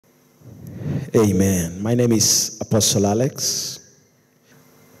Amen. My name is Apostle Alex.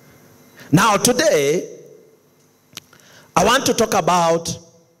 Now today, I want to talk about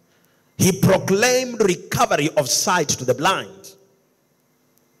he proclaimed recovery of sight to the blind.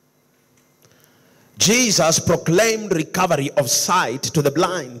 Jesus proclaimed recovery of sight to the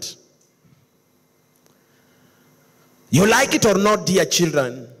blind. You like it or not, dear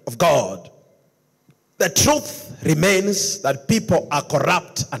children of God, the truth remains that people are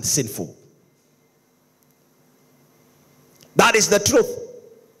corrupt and sinful. That is the truth.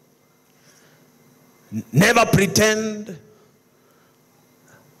 Never pretend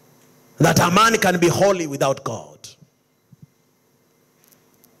that a man can be holy without God.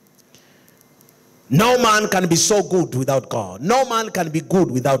 No man can be so good without God. No man can be good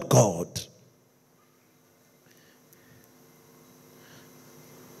without God.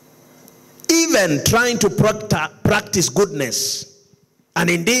 Even trying to practice goodness, and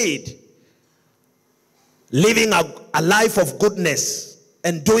indeed living a life of goodness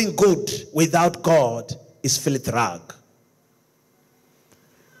and doing good without God is filthy rag.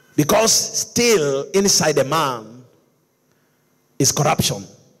 Because still inside a man is corruption.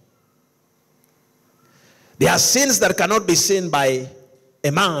 There are sins that cannot be seen by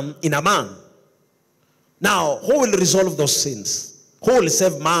a man in a man. Now, who will resolve those sins? Who will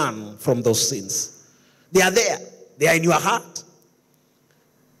save man from those sins? They are there. They are in your heart.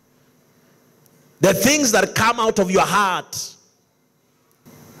 The things that come out of your heart,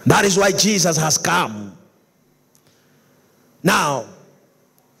 that is why Jesus has come. Now,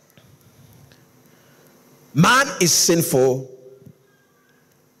 man is sinful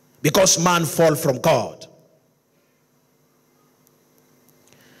because man falls from God.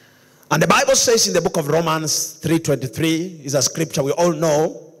 And the Bible says in the book of Romans 3:23, is a scripture we all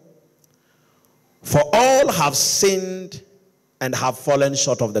know, for all have sinned and have fallen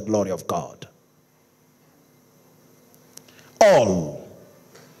short of the glory of God. All.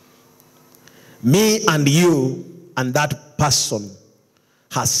 Me and you and that person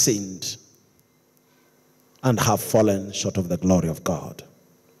has sinned and have fallen short of the glory of God.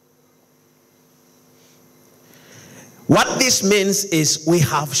 What this means is we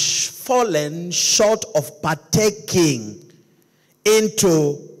have fallen short of partaking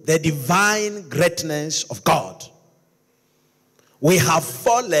into the divine greatness of God. We have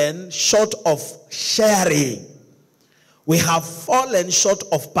fallen short of sharing. We have fallen short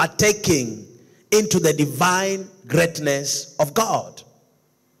of partaking into the divine greatness of God.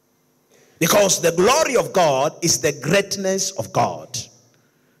 Because the glory of God is the greatness of God.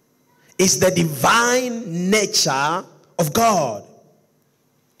 It's the divine nature of God.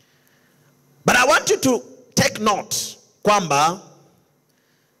 But I want you to take note kwamba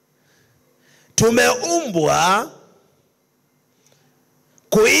tumeumbwa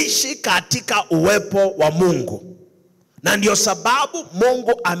kuishi katika uwepo wa Mungu. Na ndio sababu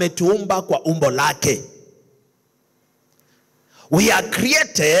Mungu ametuumba kwa umbo lake. We are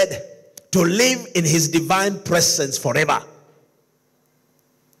created to live in his divine presence forever.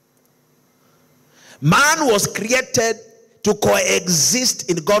 Man was created to coexist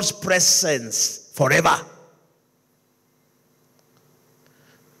in God's presence forever.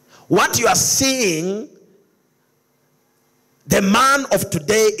 What you are seeing, the man of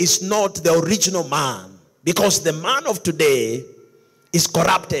today is not the original man. Because the man of today is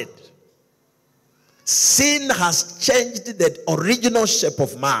corrupted. Sin has changed the original shape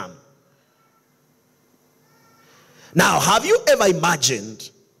of man. Now, have you ever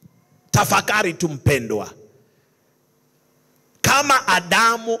imagined, tafakari tu mpendwa, kama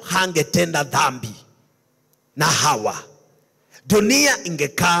Adamu hangetenda dhambi na Hawa, dunia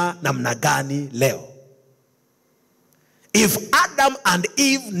ingekaa namna gani leo? If Adam and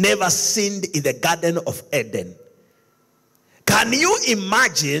Eve never sinned in the Garden of Eden, can you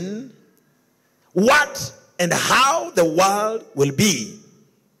imagine what and how the world will be?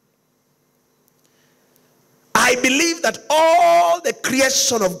 I believe that all the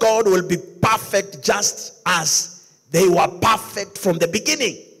creation of God will be perfect just as they were perfect from the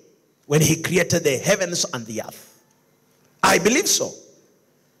beginning when he created the heavens and the earth. I believe so.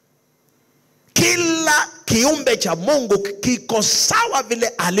 Kila kiumbe cha Mungu kiko sawa vile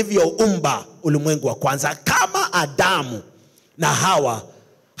alivyoumba ulimwengu wa kwanza. Kama Adamu na Hawa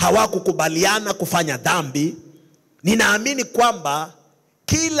hawakukubaliana kufanya dhambi, ninaamini kwamba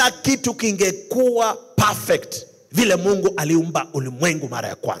kila kitu kingekuwa perfect vile Mungu aliumba ulimwengu mara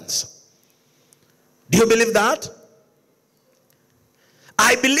ya kwanza. Do you believe that?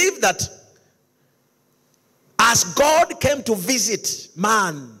 I believe that as God came to visit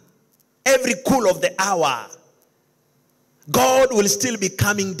man every cool of the hour, God will still be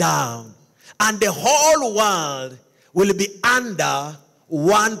coming down And the whole world will be under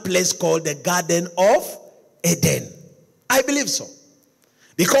one place called the Garden of Eden. I believe so.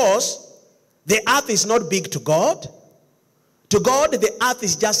 Because the earth is not big to God. To God, the earth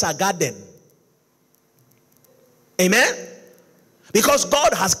is just a garden. Amen? Because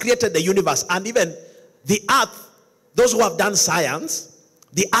God has created the universe. And even the earth, those who have done science,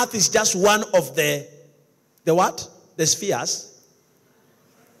 the earth is just one of the what? The spheres.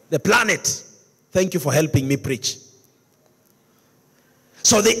 The planet. Thank you for helping me preach.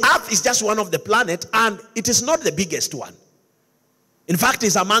 So the earth is just one of the planet, and it is not the biggest one. In fact,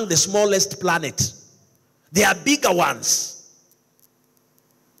 it's among the smallest planets. There are bigger ones.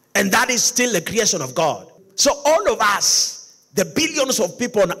 And that is still the creation of God. So all of us, the billions of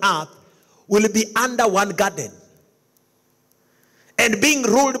people on earth, will be under one garden. And being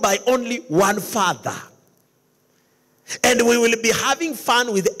ruled by only one Father. And we will be having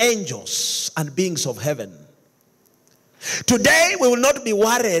fun with angels and beings of heaven. Today, we will not be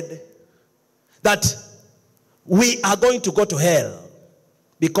worried that we are going to go to hell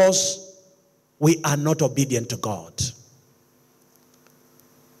because we are not obedient to God.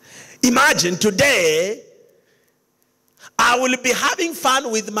 Imagine today, I will be having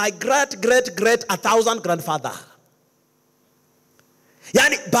fun with my great 1,000 grandfather.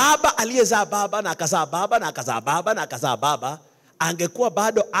 Yani baba aliyezaa baba na akazaa baba na akazaa baba na akazaa baba, angekuwa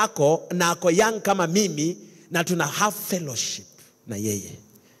bado ako na ako young kama mimi, na tuna have fellowship na yeye.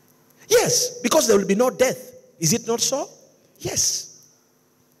 Yes, because there will be no death. Is it not so? Yes.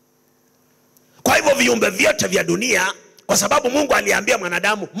 Kwa hivyo viumbe vyote vya dunia, kwa sababu Mungu aliambia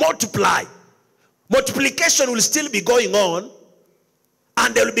mwanadamu multiply. Multiplication will still be going on,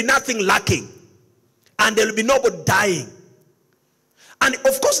 and there will be nothing lacking, and there will be nobody dying. And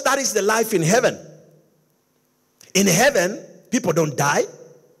of course, that is the life in heaven. In heaven, people don't die.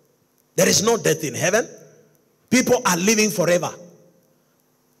 There is no death in heaven. People are living forever.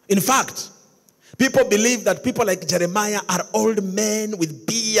 In fact, people believe that people like Jeremiah are old men with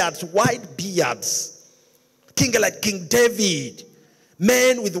beards, white beards. Like King David,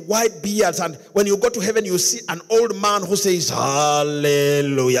 men with white beards. And when you go to heaven, you see an old man who says,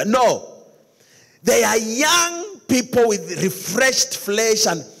 hallelujah. No. They are young people with refreshed flesh,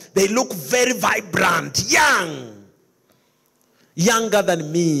 and they look very vibrant, young, younger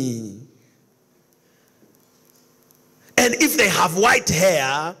than me. And if they have white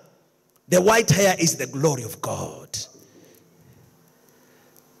hair, the white hair is the glory of God.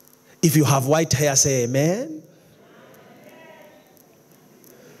 If you have white hair, say amen.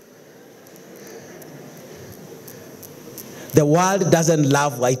 The world doesn't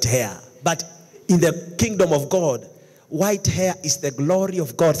love white hair, but in the kingdom of God, white hair is the glory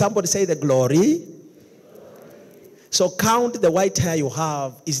of God. Somebody say the glory. So count the white hair you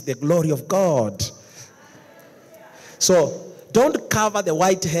have is the glory of God. So don't cover the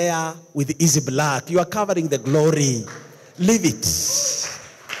white hair with easy black. You are covering the glory. Leave it.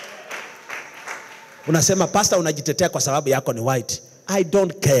 Unasema, pastor, unajitetea kwa sababu yako ni white. I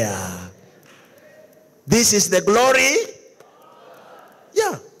don't care. This is the glory.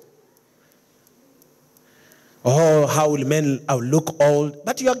 Yeah. Oh, how will men look old?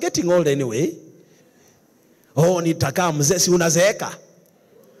 But you are getting old anyway. Oh, nitakaa mzee, si unazeeka.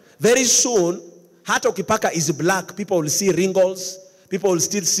 Very soon, hata ukipaka is black, people will see wrinkles. People will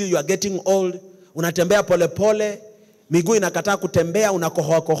still see you are getting old. Unatembea pole pole, miguu inakataa kutembea,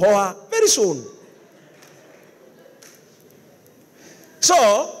 unakohoa kohoa. Very soon. So,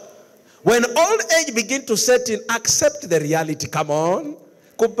 when old age begin to set in, accept the reality. Come on.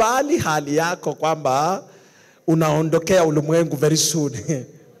 Kubali hali yako kwamba unaondokea ulimwengu very soon.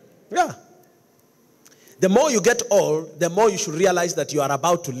 Yeah. The more you get old, the more you should realize that you are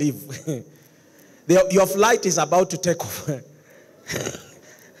about to leave. Your flight is about to take off.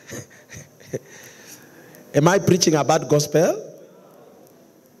 Am I preaching a bad gospel?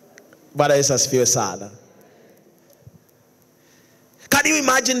 But I just feel sad. Can you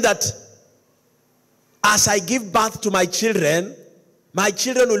imagine that as I give birth to my children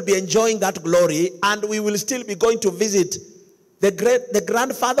will be enjoying that glory, and we will still be going to visit the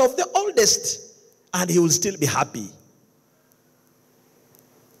grandfather of the oldest, and he will still be happy.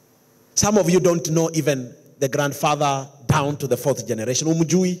 Some of you don't know even the grandfather down to the 4th generation.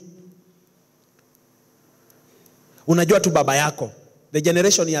 Umjui. Unajua tu baba yako. The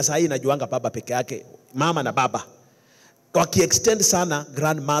generation ya sahi inajuanga baba peke yake, mama na baba. Waki extend sana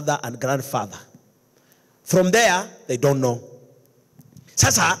grandmother and grandfather. From there, they don't know.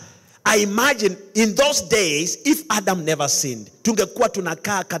 Sasa, I imagine in those days, if Adam never sinned, tungekuwa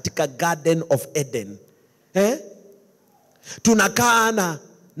tunakaa katika Garden of Eden. Tunakaa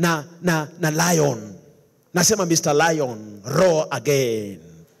lion. Nasema, Mr. Lion, roar again.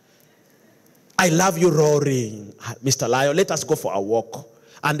 I love you roaring. Mr. Lion, let us go for a walk.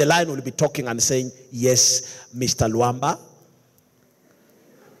 And the lion will be talking and saying, yes, Mr. Lwamba.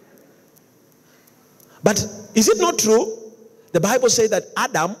 But is it not true? The Bible says that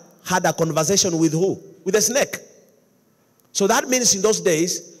Adam had a conversation with who? With a snake. So that means in those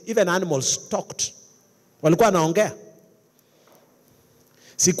days, even animals talked. Walikuwa wanaongea.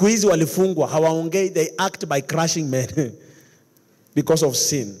 Siku hizi walifungwa, hawaongei, they act by crushing men because of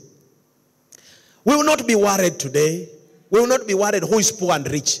sin. We will not be worried today. We will not be worried who is poor and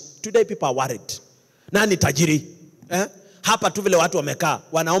rich. Today people are worried. Nani tajiri? Hapa tu vile watu wamekaa,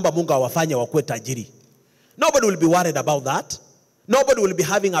 wanaomba Mungu awafanye wakuwe tajiri. Nobody will be worried about that. Nobody will be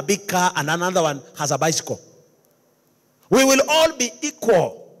having a big car and another one has a bicycle. We will all be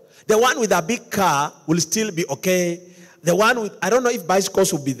equal. The one with a big car will still be okay. The one with, I don't know if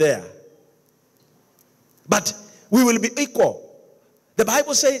bicycles will be there. But we will be equal. The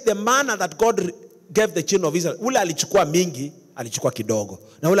Bible says the manna that God gave the children of Israel, ule alichukua mingi, alichukua kidogo.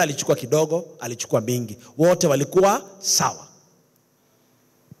 Na ule alichukua kidogo, alichukua mingi. Wote walikuwa sawa.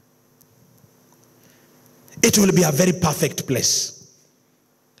 It will be a very perfect place.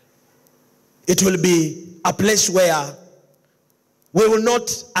 It will be a place where we will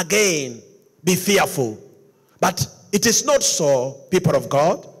not again be fearful. But it is not so, people of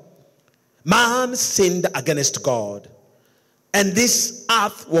God. Man sinned against God. And this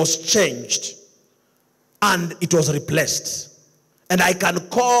earth was changed. And it was replaced. And I can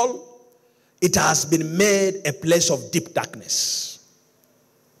call, it has been made a place of deep darkness.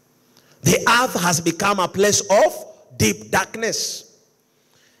 The earth has become a place of deep darkness.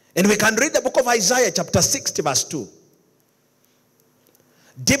 And we can read the book of Isaiah chapter 60 verse 2.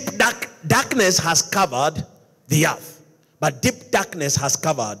 Deep darkness has covered the earth, but deep darkness has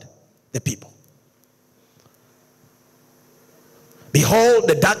covered the people. Behold,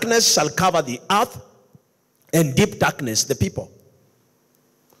 the darkness shall cover the earth, and deep darkness the people.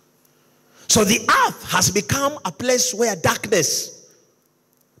 So the earth has become a place where darkness,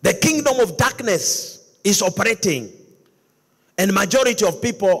 the kingdom of darkness is operating. And majority of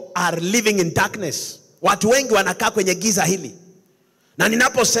people are living in darkness. Watu wengi wanakaa kwenye giza hili. Na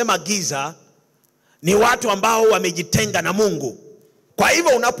ninaposema giza, ni watu ambao wamejitenga na Mungu. Kwa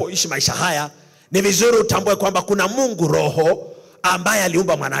hivyo unapoishi maisha haya, ni vizuri utambue kwamba kuna Mungu roho ambaye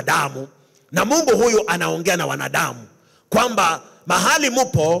aliumba mwanadamu. Na Mungu huyu anaongea na wanadamu. Kwamba mahali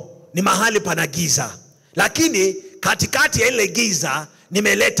mupo ni mahali pana giza. Lakini katikati ya ile giza,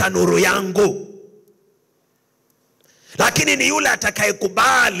 nimeleta nuru yangu. Lakini ni yule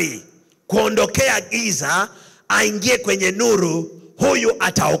atakayekubali kuondokea giza, aingie kwenye nuru, huyu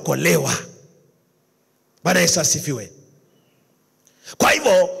ataokolewa. Bwana Yesu asifiwe. Kwa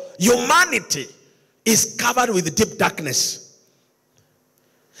hivyo, humanity is covered with deep darkness.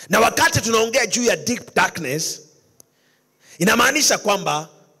 Na wakati tunaongea juu ya deep darkness, inamaanisha kwamba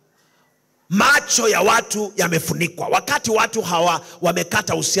macho ya watu yamefunikwa. Wakati watu hawa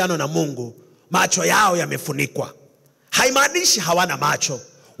wamekata uhusiano na Mungu, macho yao yamefunikwa. Haimaanishi hawana macho,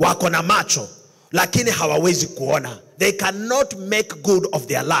 wako na macho, lakini hawawezi kuona. They cannot make good of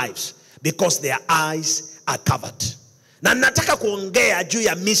their lives because their eyes are covered. Na nataka kuongea juu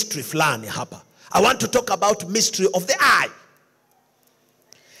ya mystery fulani hapa. I want to talk about mystery of the eye.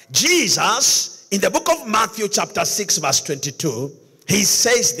 Jesus, in the book of Matthew chapter 6 verse 22, he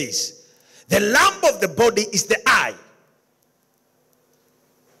says this. The lamp of the body is the eye.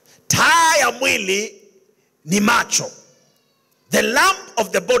 Taa ya mwili ni macho. The lamp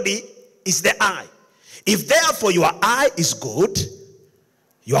of the body is the eye. If therefore your eye is good,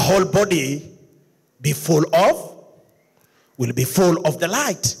 your whole body will be full of the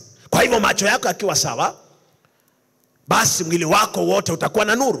light. Kwa hivyo macho yako yakiwa sawa, basi mwili wako wote utakuwa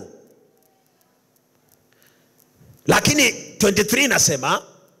na nuru. Lakini 23 nasema,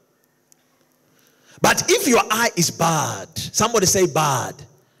 but if your eye is bad, somebody say bad.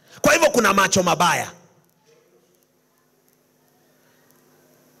 Kwa hivyo kuna macho mabaya.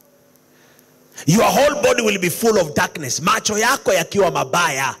 Your whole body will be full of darkness. Macho yako yakiwa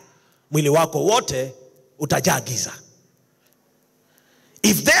mabaya, mwili wako wote utajaa giza.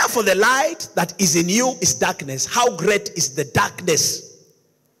 If therefore the light that is in you is darkness, how great is the darkness?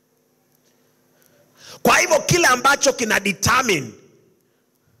 Kwa hivyo kile ambacho kina determine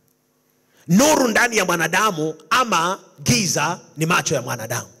nuru ndani ya mwanadamu ama giza ni macho ya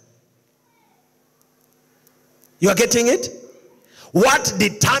mwanadamu. You are getting it? What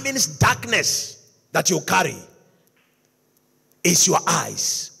determines darkness that you carry is your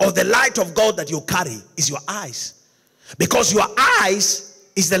eyes. Or the light of God that you carry is your eyes. Because your eyes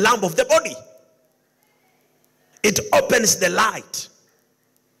is the lamp of the body. It opens the light.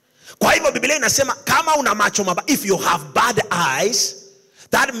 Kwa hivyo Biblia inasema kama una macho mabaya, if you have bad eyes,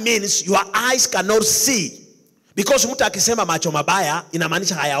 that means your eyes cannot see. Because mtu akisema macho mabaya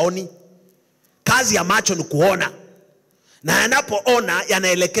inamaanisha hayaoni. Kazi ya macho ni kuona. Na yanapoona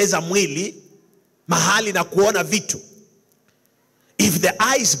yanaelekeza mwili mahali na kuona vitu. If the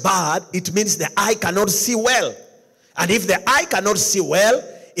eye is bad, it means the eye cannot see well. And if the eye cannot see well,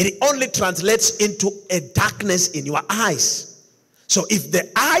 it only translates into a darkness in your eyes. So if the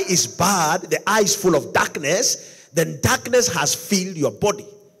eye is bad, the eye is full of darkness, then darkness has filled your body.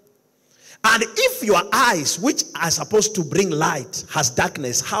 And if your eyes, which are supposed to bring light, has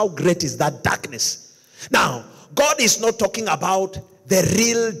darkness, how great is that darkness? Now, God is not talking about the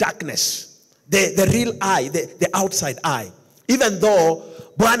real darkness, the real eye, the outside eye. Even though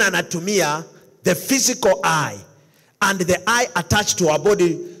Bwana anatumia the physical eye and the eye attached to our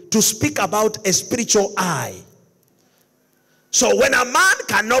body to speak about a spiritual eye. So when a man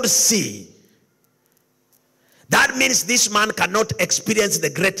cannot see, that means this man cannot experience the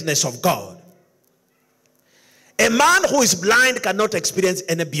greatness of God. A man who is blind cannot experience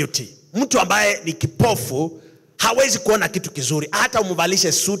any beauty. Mtu ambaye ni kipofu hawezi kuona kitu kizuri. Hata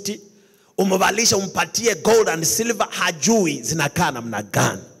umuvalishe suti, umuvalishe umpatie gold and silver, hajui zinakaa namna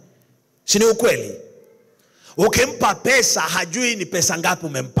gani. Si ni ukweli? Ukimpa pesa hajui ni pesa ngapi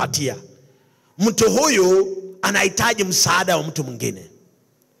umempatia. Mtu huyu anahitaji msaada wa mtu mwingine.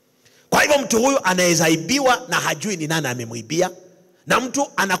 Kwa hivyo mtu huyu anaweza ibiwa na hajui ni nani amemuibia, na mtu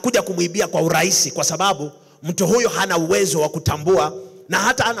anakuja kumuibia kwa urahisi kwa sababu mtu huyu hana uwezo wa kutambua na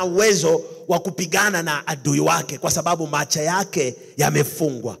hata hana uwezo wa kupigana na adui wake kwa sababu macho yake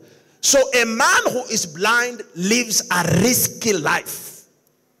yamefungwa. So a man who is blind lives a risky life.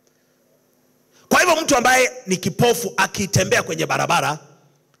 Kwa hivyo mtu ambaye ni kipofu akitembea kwenye barabara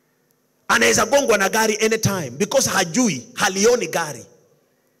anaweza gongwa na gari anytime because hajui, halioni gari.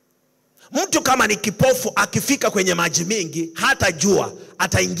 Mtu kama ni kipofu akifika kwenye maji mingi hata jua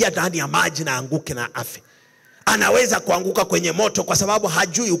ataingia ndani ya maji na anguke na afe. Anaweza kuanguka kwenye moto kwa sababu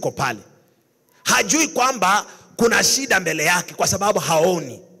hajui uko pale. Hajui kwamba kuna shida mbele yake kwa sababu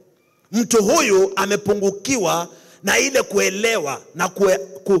haoni. Mtu huyu amepungukiwa na ile kuelewa na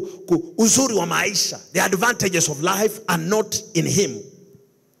uzuri wa maisha. The advantages of life are not in him.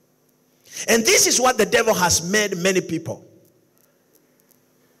 And this is what the devil has made many people.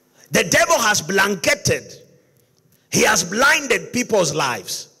 The devil has blanketed, he has blinded people's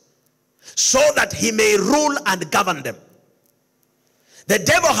lives so that he may rule and govern them. The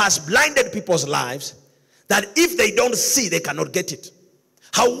devil has blinded people's lives that if they don't see, they cannot get it.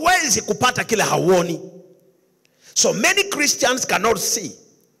 Hawezi kupata kile hawoni. So many Christians cannot see.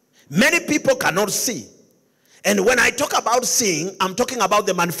 Many people cannot see. And when I talk about seeing, I'm talking about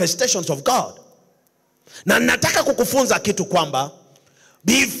the manifestations of God. Na nataka kukufunza kitu kwamba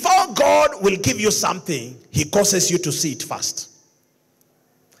before God will give you something, he causes you to see it first.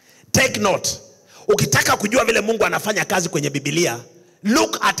 Take note. Ukitaka kujua vile Mungu anafanya kazi kwenye Biblia,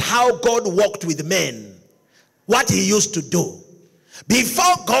 look at how God walked with men. What he used to do.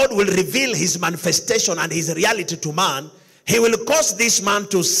 Before God will reveal his manifestation and his reality to man, he will cause this man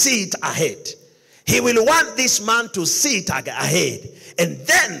to see it ahead. He will want this man to see it ahead. And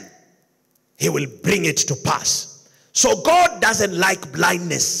then he will bring it to pass. So God doesn't like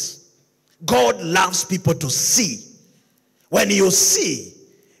blindness. God loves people to see. When you see,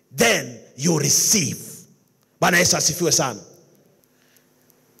 then you receive. Bwana Yesu asifiwe sana.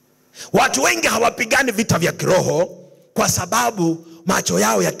 Watu wengi hawapigani vita vya kiroho kwa sababu macho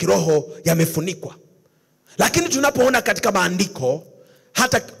yao ya kiroho yamefunikwa. Lakini tunapoona katika maandiko,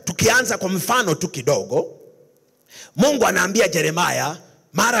 hata tukianza kwa mfano tu kidogo, Mungu anaambia Jeremiah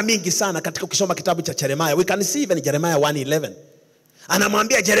mara mingi sana katika ukisoma kitabu cha Jeremiah, we can see even Jeremiah 1:11.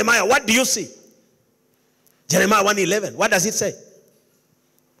 Anamwambia Jeremiah, what do you see? Jeremiah 1:11, what does it say?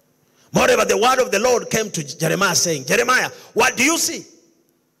 Moreover, the word of the Lord came to Jeremiah saying, Jeremiah, what do you see?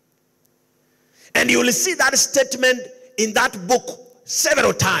 And you will see that statement in that book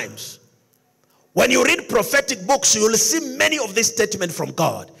several times. When you read prophetic books, you will see many of these statements from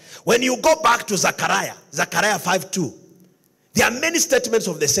God. When you go back to Zechariah 5:2, there are many statements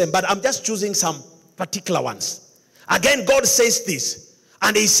of the same, but I'm just choosing some particular ones. Again, God says this,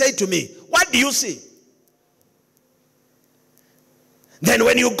 and he said to me, what do you see? Then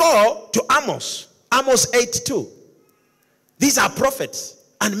when you go to Amos 8:2, these are prophets,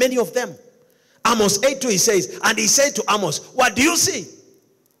 and many of them. Amos 8:2, he says, and he said to Amos, what do you see?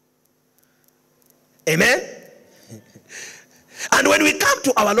 Amen? And when we come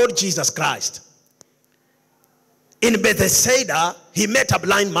to our Lord Jesus Christ, in Bethsaida, he met a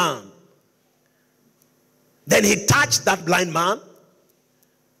blind man. Then he touched that blind man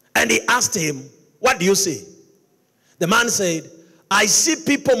and he asked him, what do you see? The man said, I see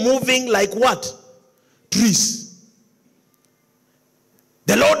people moving like what? Trees.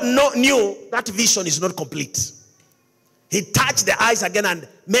 The Lord knew that vision is not complete. He touched the eyes again and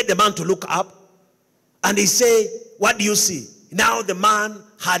made the man to look up. And he said, what do you see? Now the man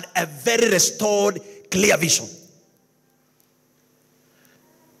had a very restored, clear vision.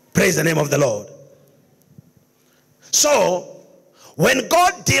 Praise the name of the Lord. So, when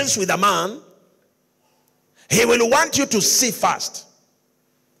God deals with a man, he will want you to see first.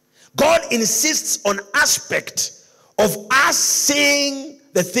 God insists on aspect of us seeing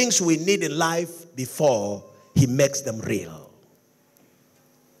the things we need in life before he makes them real.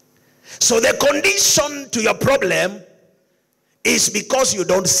 So the condition to your problem is because you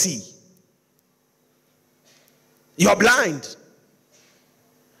don't see. You're blind.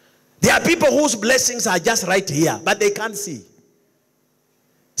 There are people whose blessings are just right here, but they can't see.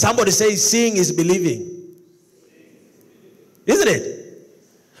 Somebody says seeing is believing. Isn't it?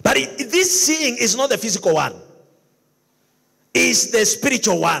 But this seeing is not the physical one. It's the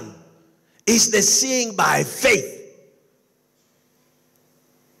spiritual one. It's the seeing by faith.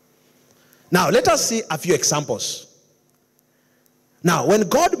 Now, let us see a few examples. Now, when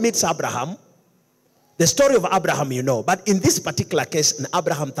God meets Abraham, the story of Abraham you know, but in this particular case, in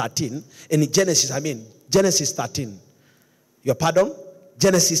Abraham 13, in Genesis 13, your pardon?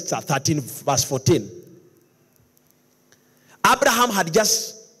 Genesis 13 verse 14. Abraham had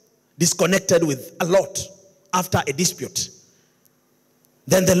just disconnected with a lot after a dispute.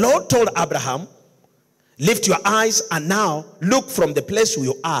 Then the Lord told Abraham, lift your eyes and now look from the place where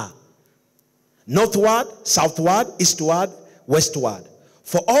you are. Northward, southward, eastward, westward.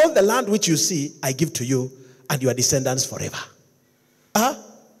 For all the land which you see, I give to you and your descendants forever.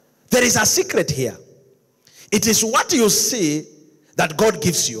 There is a secret here. It is what you see that God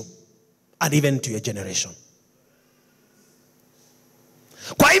gives you and even to your generation.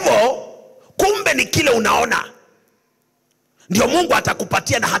 Kwa hivyo, kumbe ni kile unaona ndio Mungu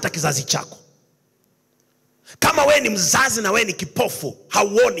atakupatia na hata kizazi chako. Kama we ni mzazi na we ni kipofu,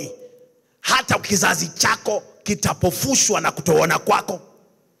 hauoni, hata kizazi chako kitapofushwa na kutoona kwako.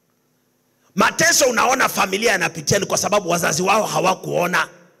 Mateso unaona familia yanapitia ni kwa sababu wazazi wao hawakuona.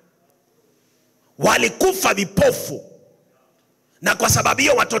 Walikufa vipofu. Na kwa sababu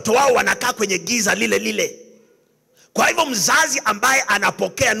hiyo watoto wao wanakaa kwenye giza lile lile. Kwa hivyo mzazi ambaye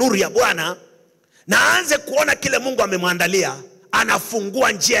anapokea nuru ya Bwana na aanze kuona kile Mungu amemwandalia,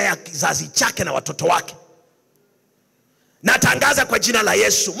 anafungua njia ya kizazi chake na watoto wake. Natangaza kwa jina la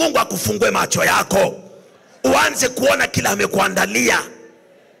Yesu, Mungu akufungue macho yako. Uanze kuona kile amekuandalia.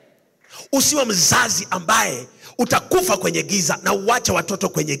 Usiwe mzazi ambaye utakufa kwenye giza na uache watoto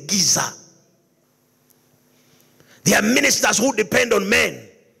kwenye giza. There are ministers who depend on men.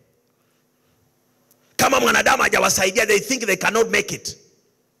 Kama mwanadamu hajawasaidia, they think they cannot make it.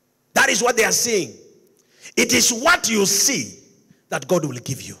 That is what they are saying. It is what you see that God will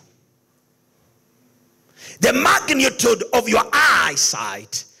give you. The magnitude of your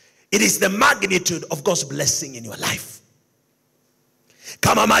eyesight, it is the magnitude of God's blessing in your life.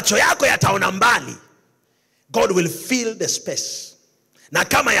 Kama macho yako yataona mbali, God will fill the space. Na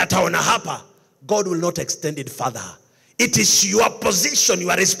kama yataona hapa, God will not extend it further. It is your position,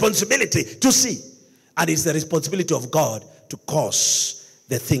 your responsibility to see. And it's the responsibility of God to cause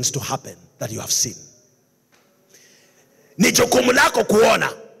the things to happen that you have seen. Ni jukumu lako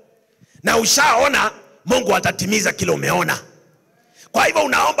kuona. Na ushaona, Mungu atatimiza kile umeona. Kwa hivyo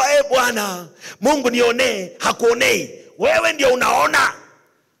unaomba, Bwana, Mungu nione, hakuonei. Wewe ndio unaona.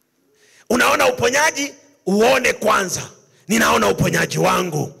 Unaona uponyaji, uone kwanza. Ninaona uponyaji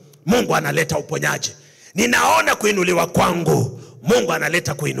wangu, Mungu analeta uponyaji. Ninaona kuinuliwa kwangu, Mungu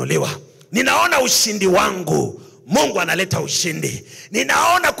analeta kuinuliwa. Ninaona ushindi wangu, Mungu analeta ushindi.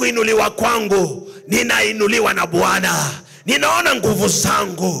 Ninaona kuinuliwa kwangu, ninainuliwa na Bwana. Ninaona nguvu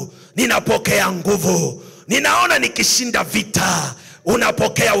zangu, ninapokea nguvu. Ninaona nikishinda vita,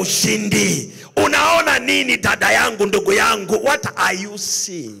 unapokea ushindi. Unaona nini dada yangu, ndugu yangu? What are you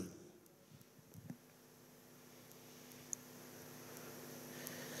seeing?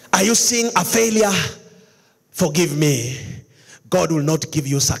 Are you seeing a failure? Forgive me. God will not give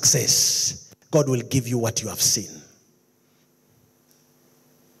you success. God will give you what you have seen.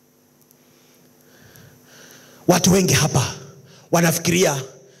 Watu wengi hapa wanafikiria,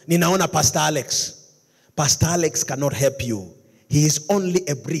 ninaona Pastor Alex. Pastor Alex cannot help you. He is only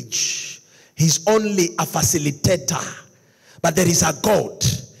a bridge. He is only a facilitator. But there is a God.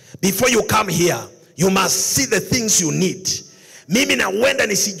 Before you come here, you must see the things you need. Mimi na uenda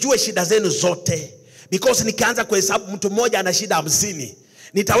nisijue shida zenu zote, because nikianza kuhesabu mtu mmoja ana shida 50,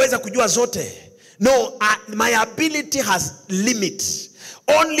 nitaweza kujua zote? No, my ability has limits.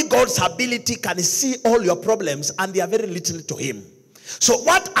 Only God's ability can see all your problems, and they are very little to him. So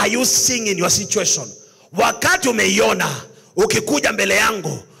what are you seeing in your situation? Wakati umeiona, ukikuja mbele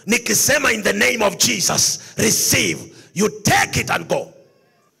yangu, nikisema in the name of Jesus, receive, you take it and go.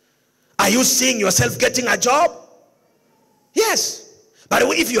 Are you seeing yourself getting a job? Yes. But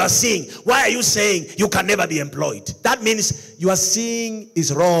if you are seeing, why are you saying you can never be employed? That means your seeing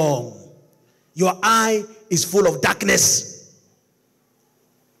is wrong. Your eye is full of darkness.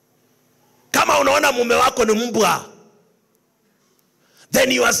 Kama unaona mume wako ni mbwa,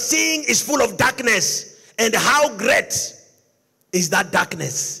 then your seeing is full of darkness. And how great is that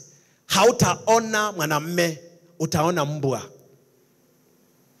darkness? Hautaona mwanamume, utaona mbwa.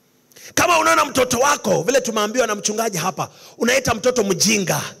 Kama unaona mtoto wako, vile tumeambiwa na mchungaji hapa, unaita mtoto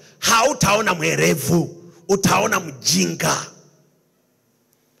mjinga, hautaona mwerevu, utaona mjinga.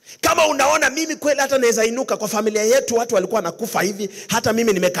 Kama unaona mimi kweli hata naweza inuka kwa familia yetu, watu walikuwa wanakufa hivi, hata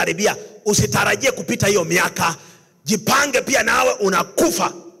mimi nimekaribia, usitarajie kupita hiyo miaka. Jipange pia nawe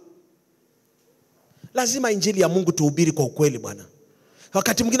unakufa. Lazima injili ya Mungu tuhubiri kwa ukweli bwana.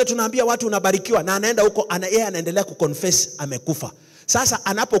 Wakati mwingine tunaambia watu unabarikiwa, na anaenda huko yeye anaendelea kuconfess amekufa. Sasa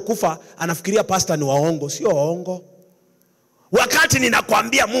anapokufa anafikiria pastor ni waongo. Sio waongo. Wakati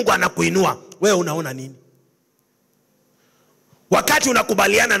ninakwambia Mungu anakuinua, wewe unaona nini? Wakati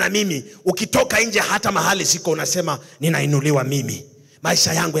unakubaliana na mimi, ukitoka nje hata mahali siko, unasema ninainuliwa mimi,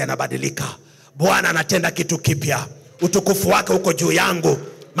 maisha yangu yanabadilika, Bwana anatenda kitu kipya, utukufu wake uko juu yangu,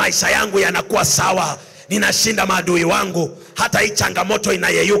 maisha yangu yanakuwa sawa, ninashinda maadui wangu, hata hii changamoto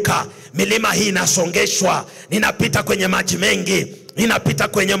inayeyuka, milima hii inasongeshwa, ninapita kwenye maji mengi, ninapita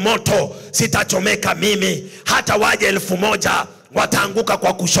kwenye moto, sitachomeka mimi. Hata waje 1000 wataanguka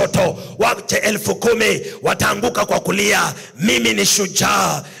kwa kushoto, waje 10,000 wataanguka kwa kulia, mimi ni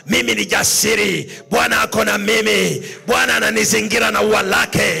shujaa, mimi ni jasiri, Bwana ako na mimi, Bwana ananizingira na ua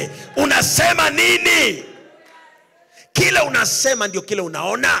lake. Unasema nini? Kile unasema ndio kile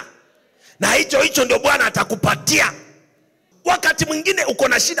unaona, na hicho ndio Bwana atakupatia. Wakati mwingine uko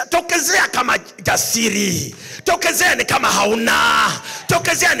na shida, tokezea kama jasiri, tokezea ni kama hauna,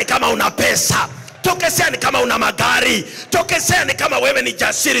 tokezea ni kama una pesa, tokezea ni kama una magari, tokezea ni kama wewe ni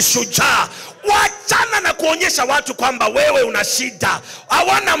jasiri, shujaa. Wachana na kuonyesha watu kwamba wewe una shida,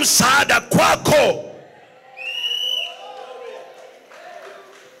 hawana msaada kwako.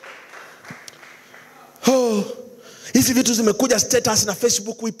 Hizi vitu zimekuja status na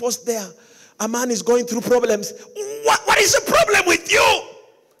Facebook, we post there. A man is going through problems. What is the problem with you?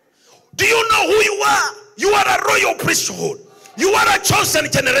 Do you know who you are? You are a royal priesthood. You are a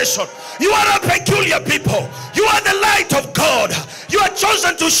chosen generation. You are a peculiar people. You are the light of God. You are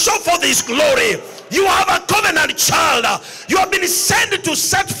chosen to show forth His glory. You have a covenant child. You have been sent to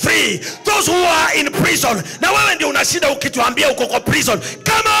set free those who are in prison. Na wewe ndio unashida ukituambia uko kwa prison.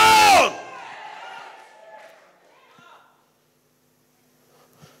 Come on!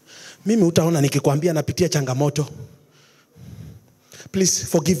 Mimi utaona nikikwambia napitia changamoto, please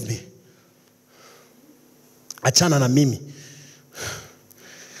forgive me. Achana na mimi.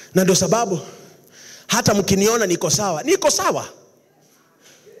 Na ndio sababu hata mkiniona niko sawa, niko sawa.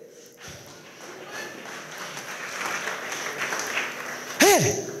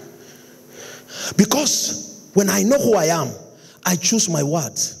 Hey, because when I know who I am, I choose my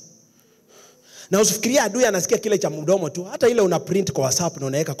words. Na usifikiria adui anasikia kile cha mdomo tu. Hata ile una print kwa WhatsApp na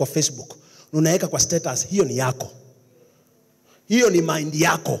unaweka kwa Facebook, unaweka kwa status, hiyo ni yako. Hiyo ni mind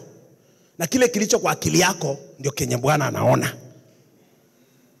yako. Na kile kilicho kwa akili yako ndio kenye Bwana anaona.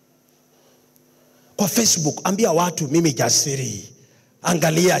 Kwa Facebook ambia watu mimi jasiri,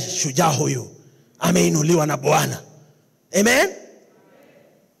 angalia shujaa huyu, ameinuliwa na Bwana. Amen.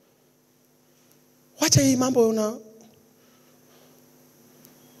 Wacha hii mambo una.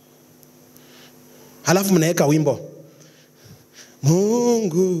 Halafu mnaweka wimbo,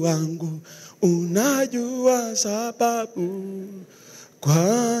 Mungu wangu unajua sababu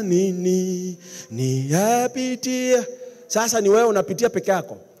kwa nini niyapitia. Sasa ni wewe unapitia peke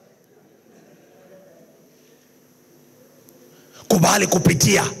yako. Kubali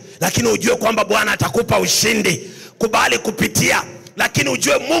kupitia, lakini ujue kwamba Bwana atakupa ushindi. Kubali kupitia, lakini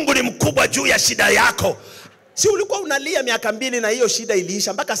ujue Mungu ni mkubwa juu ya shida yako. Si ulikuwa unalia miaka 2 na hiyo shida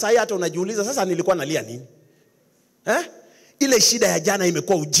iliisha, mpaka sasa hata unajiuliza sasa nilikuwa nalia nini? Ile shida ya jana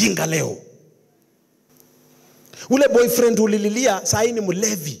imekuwa ujinga leo. Ule boyfriend ulililia sasa ni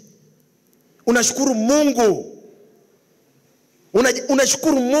mlevi. Unashukuru Mungu.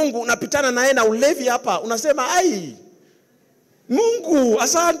 Unashukuru Mungu, unapitana naye na ulevi hapa, unasema ai. Mungu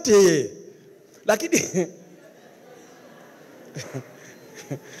asante. Lakini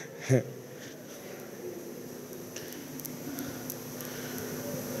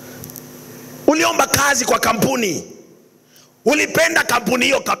uliomba kazi kwa kampuni, ulipenda kampuni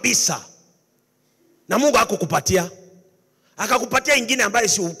hiyo kabisa, na Mungu hakukupatia, akakupatia ingine ambayo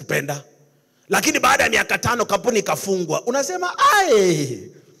si ukupenda. Lakini baada ya miaka 5 kampuni ikafungwa. Unasema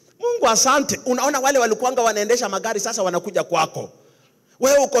ai, Mungu asante. Unaona wale walikuanga wanaendesha magari sasa wanakuja kwako.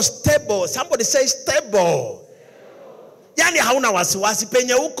 Wewe uko stable. Somebody say stable. Yani hauna wasiwasi,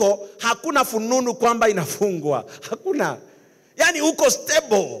 penye uko hakuna fununu kwamba inafungwa. Hakuna. Yani uko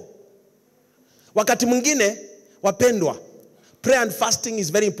stable. Wakati mwingine wapendwa, prayer and fasting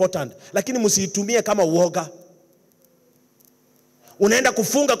is very important, lakini msiitumie kama uoga. Unaenda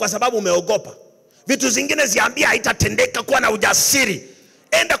kufunga kwa sababu umeogopa. Vitu zingine ziambia haitatendeka, kuwa na ujasiri.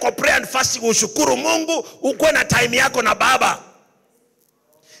 Enda kwa prayer and fasting, ushukuru Mungu, ukuwe na time yako na Baba.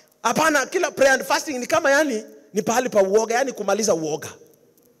 Hapana, kila prayer and fasting ni kama yani ni pahali pa uoga, yani kumaliza uoga.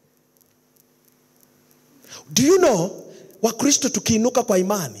 Do you know, Wakristo tukiinuka kwa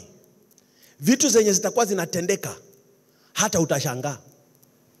imani, vitu zenye zitakuwa zinatendeka hata utashangaa.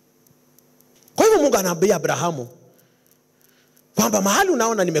 Kwa hivyo Mungu anaambia Abrahamu kwamba mahali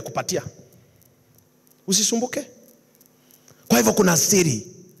unaona nimekupatia, usisumbuke. Kwa hivyo kuna siri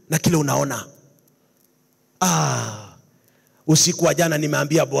na kile unaona. Usiku wa jana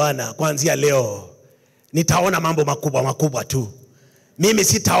nimeambia Bwana, kuanzia leo nitaona mambo makubwa makubwa tu. Mimi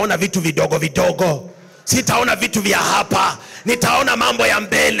sitaona vitu vidogo vidogo. Sitaona vitu vya hapa. Nitaona mambo ya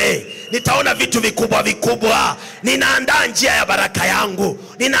mbele. Nitaona vitu vikubwa vikubwa. Ninaandaa njia ya baraka yangu.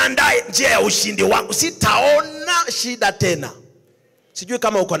 Ninaandaa njia ya ushindi wangu. Sitaona shida tena. Sijui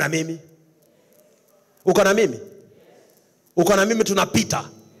kama uko na mimi. Uko na mimi? Uko na mimi, tunapita.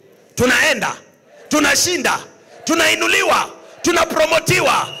 Tunaenda. Tunashinda. Tunainuliwa.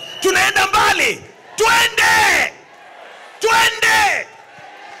 Tunapromotiwa. Tunaenda mbali. Tuende. Tuende.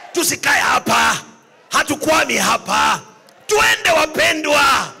 Tusikae hapa. Hatukwami hapa. Tuende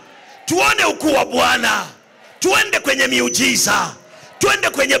wapendwa. Tuone ukuu wa Bwana. Tuende kwenye miujiza. Tuende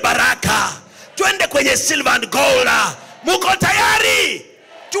kwenye baraka. Tuende kwenye silver and gold. Muko tayari?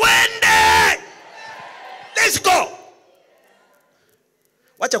 Tuende. Let's go.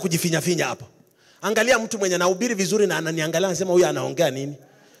 Wacha kujifinya finya hapa. Angalia mtu mwenye anahubiri vizuri na ananiangalia anasema huyu anaongea nini?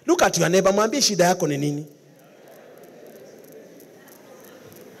 Look at your neighbor, mwambie shida yako ni nini?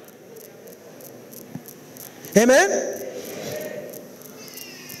 Amen.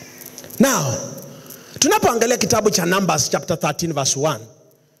 Now, tunapoangalia kitabu cha Numbers chapter 13 verse 1,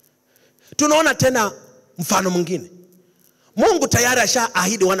 tunaona tena mfano mwingine. Mungu tayari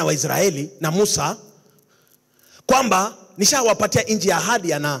ashaahidi wana wa Israeli na Musa kwamba nishawapatia nchi ya ahadi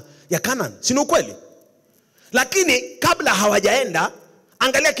ya Canaan. Si ni ukweli? Lakini kabla hawajaenda,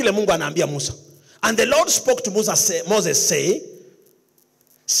 angalia kile Mungu anaambia Musa. And the Lord spoke to Moses say,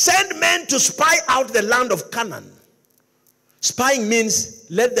 send men to spy out the land of Canaan. Spying means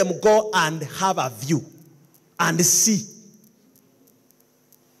let them go and have a view and see.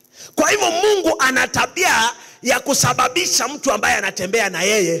 Kwa hivyo Mungu ana tabia ya kusababisha mtu ambaye anatembea na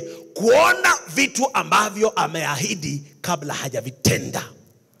yeye kuona vitu ambavyo ameahidi kabla hajavitenda.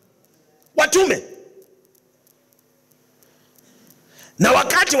 Watume. Na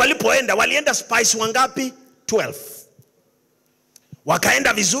wakati walipoenda, walienda spies wangapi? 12.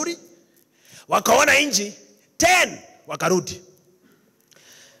 Wakaenda vizuri, wakaona nchi, 10 wakarudi.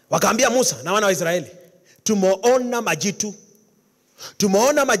 Wakaambia Musa na wana wa Israeli, tumeona majitu.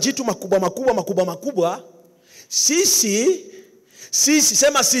 Tumeona majitu makubwa. Sisi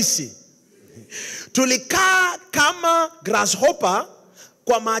sema sisi. Tulikaa kama grasshopper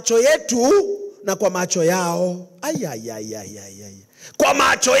kwa macho yetu na kwa macho yao. Kwa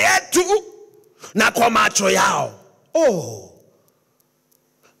macho yetu na kwa macho yao.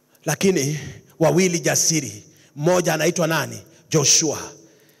 Lakini wawili jasiri, mmoja anaitwa nani? Joshua.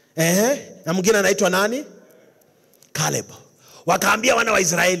 Na mwingine anaitwa nani? Caleb. Wakaambia wana wa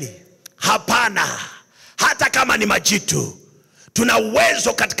Israeli, hapana, hata kama ni majitu, tuna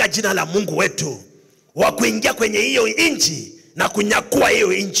uwezo katika jina la Mungu wetu wa kuingia kwenye hiyo nchi na kunyakua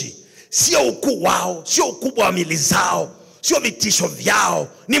hiyo nchi. Sio ukuu wao, sio ukubwa wa mili zao, sio vitisho vyao,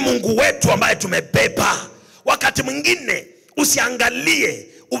 ni Mungu wetu ambaye tumebeba. Wakati mwingine usiangalie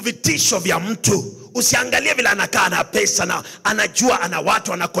uvitisho vya mtu, usiangalie vile anakaa na pesa na anajua ana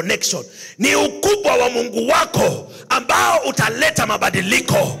watu ana connection. Ni ukubwa wa Mungu wako ambao utaleta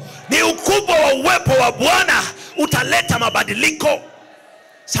mabadiliko. Ni ukubwa wa uwepo wa Bwana utaleta mabadiliko.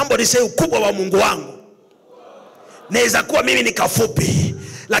 Somebody say ukubwa wa Mungu wangu. Naweza kuwa mimi ni kafupi,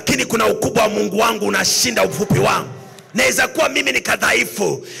 lakini kuna ukubwa wa Mungu wangu unashinda ufupi wangu. Naweza kuwa mimi ni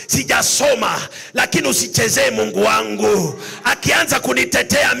kadhaifu, sijasoma, lakini usichezee Mungu wangu. Akianza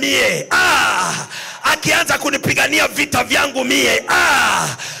kunitetea mie, akianza kunipigania vita vyangu mie,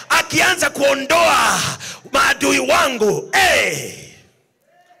 akianza kuondoa maadui wangu,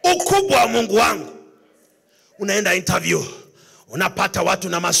 ukubwa wa Mungu wangu. Unaenda interview, unapata watu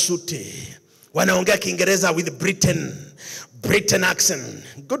na masuti, wanaongea Kiingereza with Britain accent.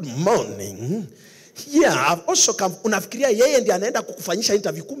 Good morning. Yeah, I've also come. Unafikiria yeye ndiye anaenda kukufanyisha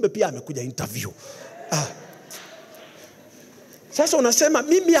interview, kumbe pia amekuja interview. Sasa unasema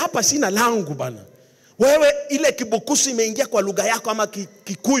mimi hapa sina langu bana. Wewe ile kibukusu imeingia kwa lugha yako ama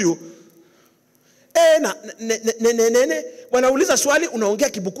Kikuyu. Wanauliza swali, unaongea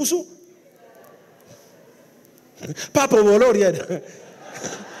kibukusu. Papa Wolori.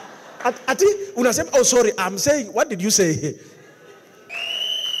 Ati unasema, oh sorry, I'm saying, what did you say?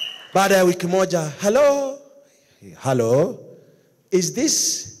 Baada ya wiki moja, hello, is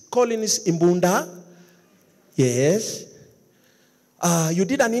this Collins Imbunda? Yes. You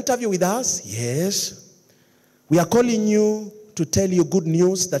did an interview with us? Yes. We are calling you to tell you good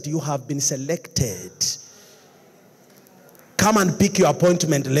news that you have been selected. Come and pick your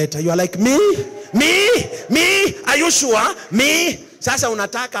appointment later. You are like, me? Are you sure? Me? Sasa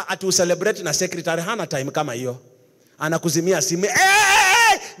unataka atu celebrate na secretary, hana time kama hiyo. Anakuzimia simu.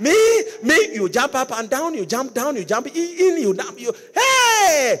 Me, you jump up and down, you jump down, you jump in, you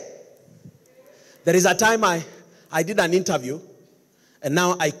hey! There is a time I did an interview, and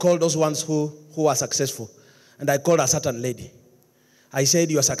now I called those ones who are successful. And I called a certain lady. I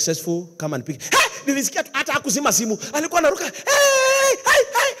said, you are successful, come and pick. Hey! Nilisikia hata akuzima simu. Alikuwa anaruka. Hey!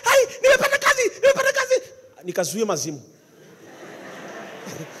 Nimepata kazi. Nikazuia simu.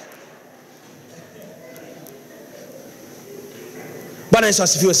 Bwana Yesu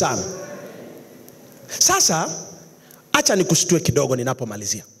asifiwe sana. Sasa acha nikushtue kidogo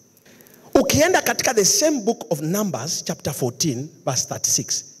ninapomalizia. Ukienda katika the same book of Numbers chapter 14 verse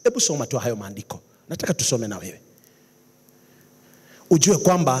 36. Hebu soma tu hayo maandiko. Nataka tusome na wewe. Ujue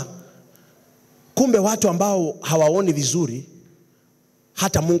kwamba kumbe watu ambao hawaoni vizuri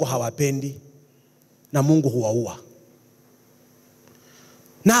hata Mungu hawapendi na Mungu huwaua.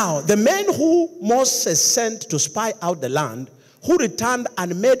 Now, the men who Moses sent to spy out the land, who returned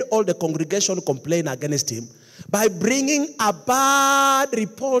and made all the congregation complain against him by bringing a bad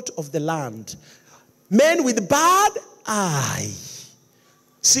report of the land. Men with bad eye.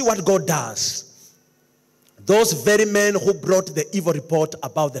 See what God does. Those very men who brought the evil report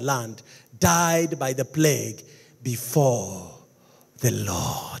about the land died by the plague before the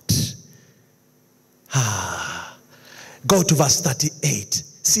Lord. Go to verse 38.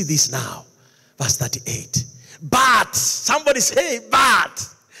 See this now. Verse 38. But, somebody say, but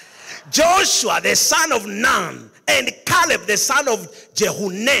Joshua the son of Nun and Caleb the son of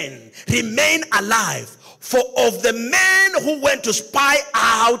Jehunen remain alive. For of the men who went to spy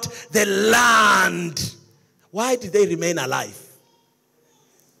out the land. Why did they remain alive?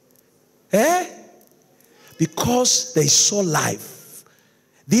 Because they saw life.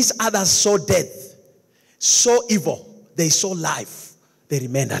 These others saw death, saw evil. They saw life. They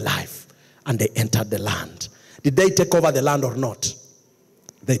remained alive. And they entered the land. Did they take over the land or not?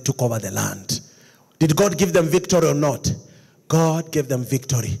 They took over the land. Did God give them victory or not? God gave them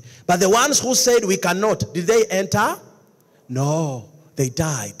victory. But the ones who said we cannot, did they enter? No, they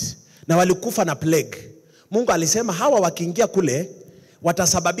died. Na walikufa na plague. Mungu alisema hawa wakiingia kule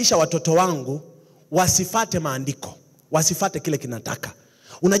watasababisha watoto wangu wasifate maandiko, wasifate kile kinataka.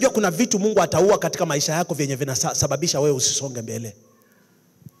 Unajua kuna vitu Mungu ataua katika maisha yako vyenye vinasababisha wewe usisonge mbele.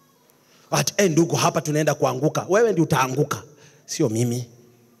 Ndugu, hapa tunaenda kuanguka. Wewe ndiye utaanguka, sio mimi.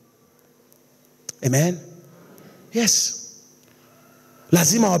 Amen. Yes.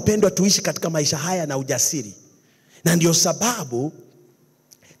 Lazima wapendwa tuishi katika maisha haya na ujasiri. Na ndio sababu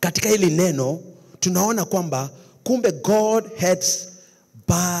katika hili neno tunaona kwamba kumbe God hates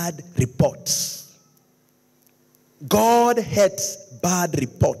bad reports. God hates bad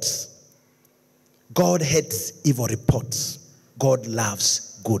reports. God hates evil reports. God loves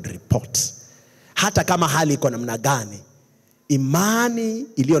good reports. Hata kama hali iko namna gani, imani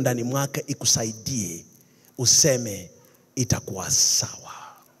iliyo ndani mwake ikusaidie useme itakuwa sawa.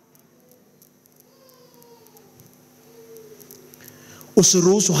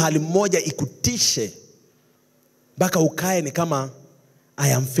 Usiruhusu hali moja ikutishe mpaka ukae ni kama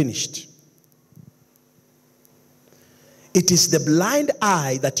I am finished. It is the blind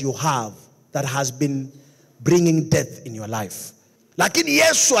eye that you have that has been bringing death in your life. Lakini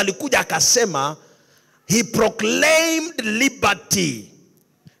Yesu alikuja akasema, he proclaimed liberty.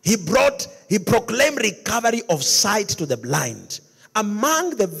 He proclaimed recovery of sight to the blind.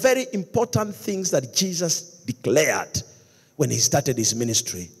 Among the very important things that Jesus declared when he started his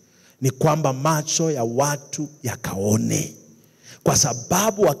ministry ni kwamba macho ya watu yakaone. Kwa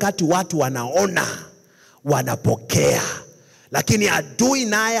sababu wakati watu wanaona, wanapokea. Lakini adui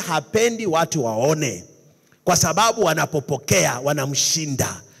naye hapendi watu waone. Kwa sababu wanapopokea,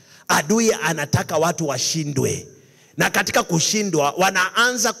 wanamshinda. Adui anataka watu washindwe. Na katika kushindwa,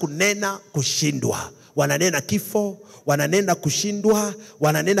 wanaanza kunena kushindwa. Wananena kifo, wananena kushindwa,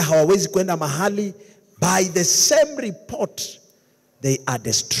 wananena hawawezi kwenda mahali. By the same report, they are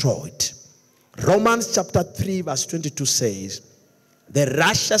destroyed. Romans chapter 3 verse 22 says, the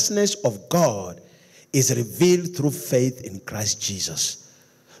righteousness of God is revealed through faith in Christ Jesus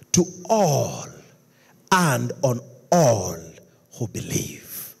to all and on all who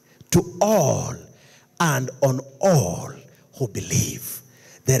believe. To all and on all who believe.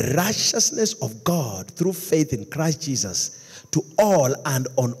 The righteousness of God through faith in Christ Jesus to all and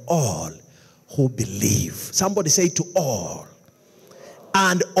on all who believe. Somebody say to all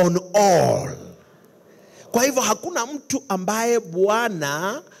and on all. Kwa hivyo hakuna mtu ambaye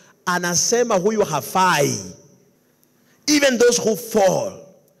Bwana anasema huyu hafai. Even those who fall.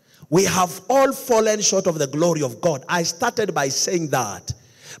 We have all fallen short of the glory of God. I started by saying that.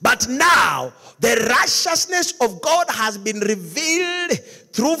 But now, the righteousness of God has been revealed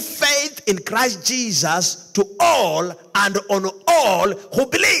through faith in Christ Jesus to all and on all who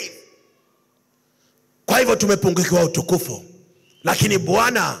believe. Kwa hivyo tumepungukiwa utukufu. Lakini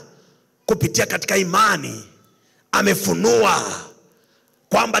Bwana kupitia katika imani amefunua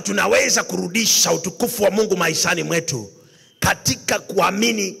kwamba tunaweza kurudisha utukufu wa Mungu maishani mwetu katika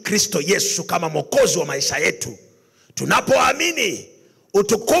kuamini Kristo Yesu kama mwokozi wa maisha yetu. Tunapoamini,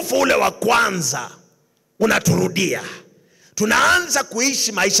 utukufu ule wa kwanza unaturudia. Tunaanza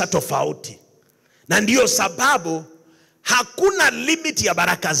kuishi maisha tofauti. Na ndiyo sababu hakuna limit ya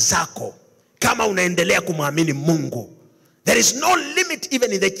baraka zako kama unaendelea kumwamini Mungu. There is no limit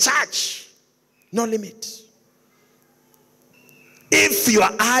even in the church. No limit. If your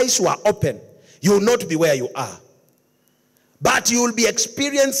eyes were open, you will not be where you are. But you will be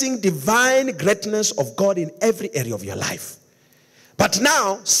experiencing divine greatness of God in every area of your life. But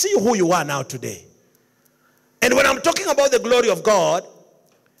now, see who you are now today. And when I'm talking about the glory of God,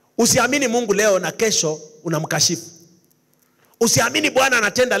 usiamini Mungu leo na kesho unamkashifu. Usiamini Bwana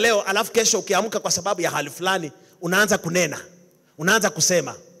anatenda leo alafu kesho ukiamka kwa sababu ya hali fulani unaanza kunena, unaanza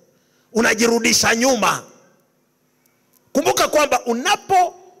kusema, unajirudisha nyuma. Kumbuka kwamba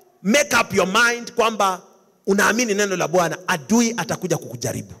unapo make up your mind kwamba unaamini neno la Bwana, adui atakuja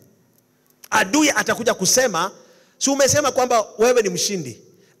kukujaribu. Adui atakuja kusema, si umesema kwamba wewe ni mshindi.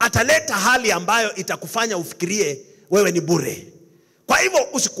 Ataleta hali ambayo itakufanya ufikirie wewe ni bure. Kwa hivyo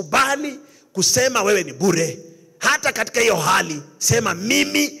usikubali kusema wewe ni bure. Hata katika hiyo hali, sema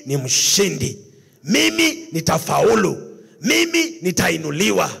mimi ni mshindi. Mimi nitafaulu. Mimi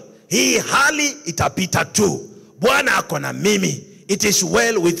nitainuliwa. Hii hali itapita tu. Bwana ako na mimi. It is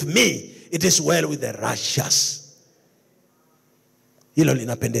well with me. It is well with the righteous. Hilo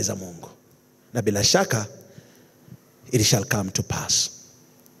linapendeza Mungu. Na bila shaka, it shall come to pass.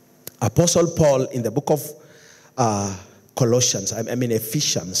 Apostle Paul in the book of Colossians, I mean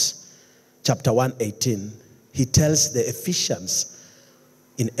Ephesians, chapter 1:18, he tells the Ephesians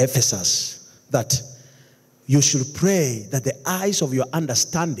in Ephesus that you should pray that the eyes of your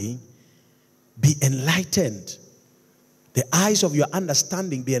understanding be enlightened. The eyes of your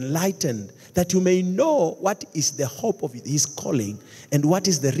understanding be enlightened, that you may know what is the hope of his calling and what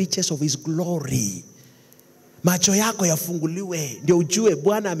is the riches of his glory. Macho yako yafunguliwe ndio ujue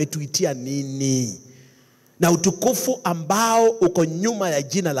Bwana ametuitia nini. Na utukufu ambao uko nyuma ya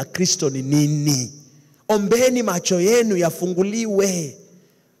jina la Kristo ni nini. Ombeni macho yenu yafunguliwe.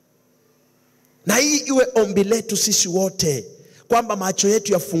 Na hii iwe ombi letu sisi wote, kwamba macho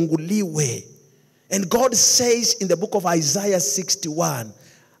yetu yafunguliwe. And God says in the book of Isaiah 61,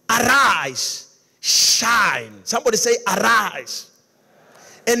 arise, shine. Somebody say arise.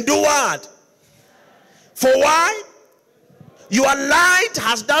 And do what? For why? Your light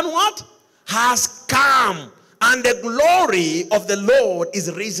has done what? Has come. And the glory of the Lord is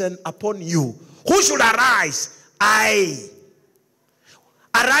risen upon you. Who should arise? I.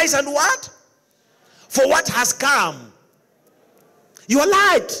 Arise and what? For what has come? Your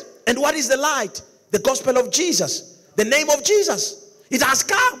light. And what is the light? The gospel of Jesus. The name of Jesus. It has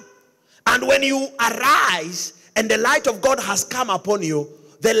come. And when you arise and the light of God has come upon you,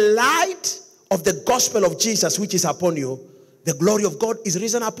 the light of the gospel of Jesus which is upon you, the glory of God is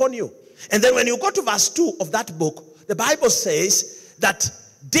risen upon you. And then when you go to verse 2 of that book, the Bible says that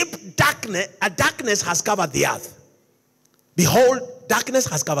deep darkness, a darkness has covered the earth. Behold, darkness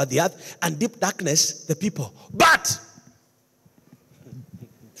has covered the earth, and deep darkness the people. But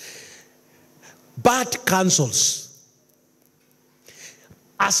cancels.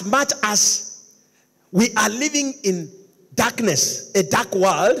 As much as we are living in darkness, a dark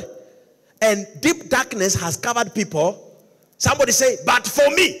world, and deep darkness has covered people, somebody say, but for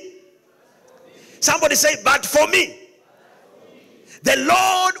me. Somebody say, but for me. The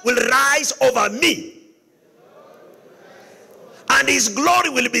Lord will rise over me, and his glory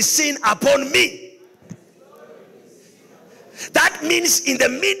will be seen upon me. That means in the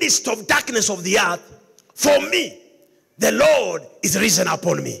midst of darkness of the earth, for me, the Lord is risen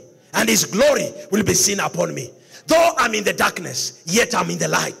upon me, and his glory will be seen upon me. Though I'm in the darkness, yet I'm in the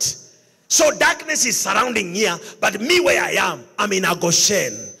light. So darkness is surrounding here, but me where I am, I'm in a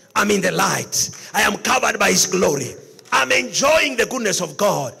Goshen. I'm in the light. I am covered by his glory. I'm enjoying the goodness of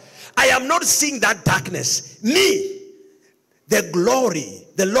God. I am not seeing that darkness. Me, the glory,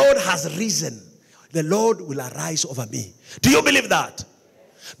 the Lord has risen. The Lord will arise over me. Do you believe that?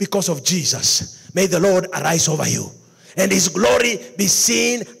 Because of Jesus, may the Lord arise over you, and his glory be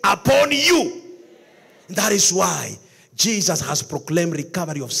seen upon you. And that is why Jesus has proclaimed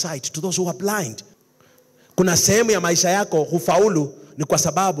recovery of sight to those who are blind. Kuna sehemu ya maisha yako hufaulu ni kwa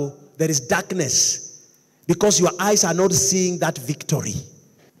sababu there is darkness, because your eyes are not seeing that victory.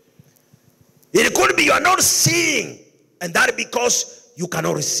 It could be you are not seeing, and that because you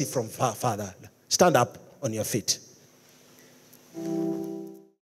cannot receive from Father. Stand up on your feet.